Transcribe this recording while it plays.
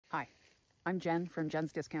I'm Jen from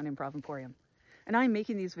Jen's Discount Improv Emporium, and I'm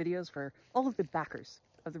making these videos for all of the backers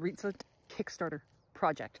of the recent Kickstarter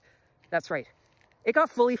project. That's right. It got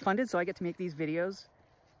fully funded, so I get to make these videos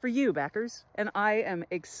for you, backers, and I am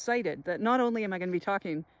excited that not only am I going to be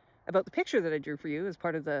talking about the picture that I drew for you as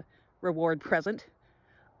part of the reward present,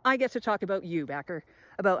 I get to talk about you, backer,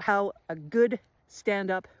 about how a good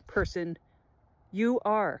stand-up person you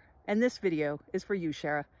are. And this video is for you,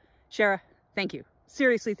 Shara. Shara, thank you.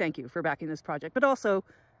 Seriously, thank you for backing this project. But also,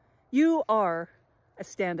 you are a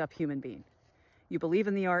stand-up human being. You believe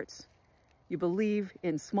in the arts. You believe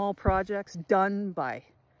in small projects done by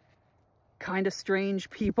kind of strange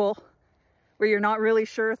people where you're not really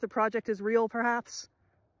sure if the project is real, perhaps,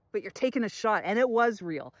 but you're taking a shot, and it was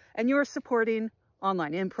real. And you're supporting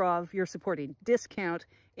online improv. You're supporting discount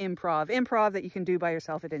improv that you can do by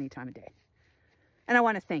yourself at any time of day. And I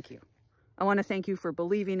want to thank you. I want to thank you for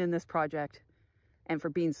believing in this project and for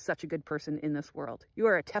being such a good person in this world. You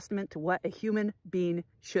are a testament to what a human being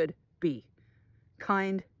should be.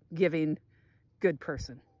 Kind, giving, good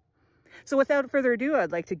person. So without further ado,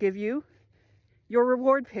 I'd like to give you your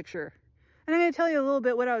reward picture. And I'm going to tell you a little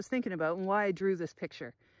bit what I was thinking about and why I drew this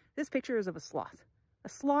picture. This picture is of a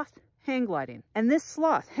sloth hang gliding. And this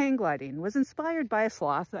sloth hang gliding was inspired by a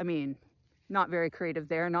sloth. I mean, not very creative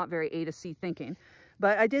there, not very A to C thinking.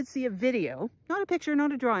 But I did see a video, not a picture,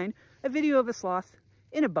 not a drawing, a video of a sloth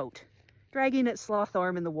in a boat, dragging its sloth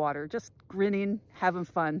arm in the water, just grinning, having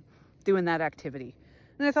fun, doing that activity.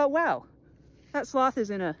 And I thought, wow, that sloth is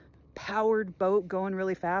in a powered boat going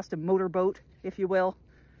really fast, a motorboat, if you will.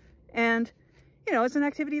 And, you know, it's an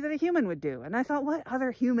activity that a human would do. And I thought, what other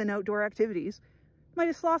human outdoor activities might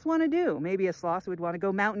a sloth want to do? Maybe a sloth would want to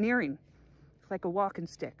go mountaineering, like a walking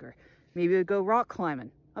stick, or maybe it would go rock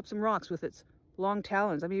climbing up some rocks with its long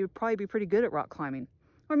talons. I mean, it would probably be pretty good at rock climbing.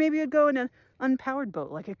 Or maybe it'd go in an unpowered boat,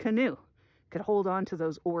 like a canoe. Could hold on to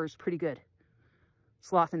those oars pretty good.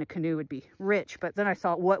 Sloth in a canoe would be rich, but then I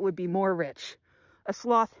thought, what would be more rich? A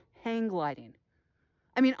sloth hang gliding.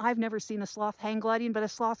 I mean, I've never seen a sloth hang gliding, but a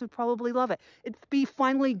sloth would probably love it. It'd be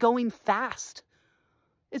finally going fast.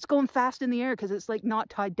 It's going fast in the air because it's like not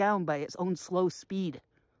tied down by its own slow speed.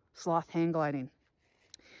 Sloth hang gliding.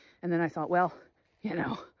 And then I thought, well, you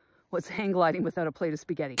know, what's hang gliding without a plate of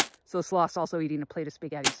spaghetti? So sloth's also eating a plate of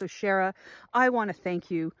spaghetti. So Shara, I want to thank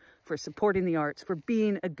you for supporting the arts, for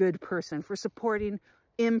being a good person, for supporting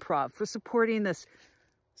improv, for supporting this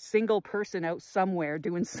single person out somewhere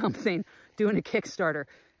doing something, doing a Kickstarter.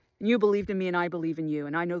 And you believed in me and I believe in you.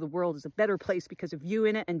 And I know the world is a better place because of you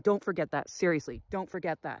in it. And don't forget that. Seriously, don't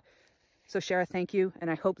forget that. So Shara, thank you. And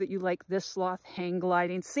I hope that you like this sloth hang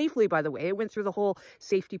gliding safely, by the way. It went through the whole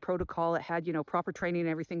safety protocol. It had, you know, proper training and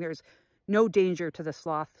everything. There's no danger to the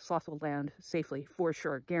sloth. Sloth will land safely, for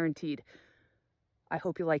sure, guaranteed. I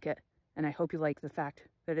hope you like it. And I hope you like the fact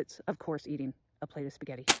that it's, of course, eating a plate of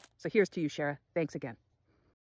spaghetti. So here's to you, Shara. Thanks again.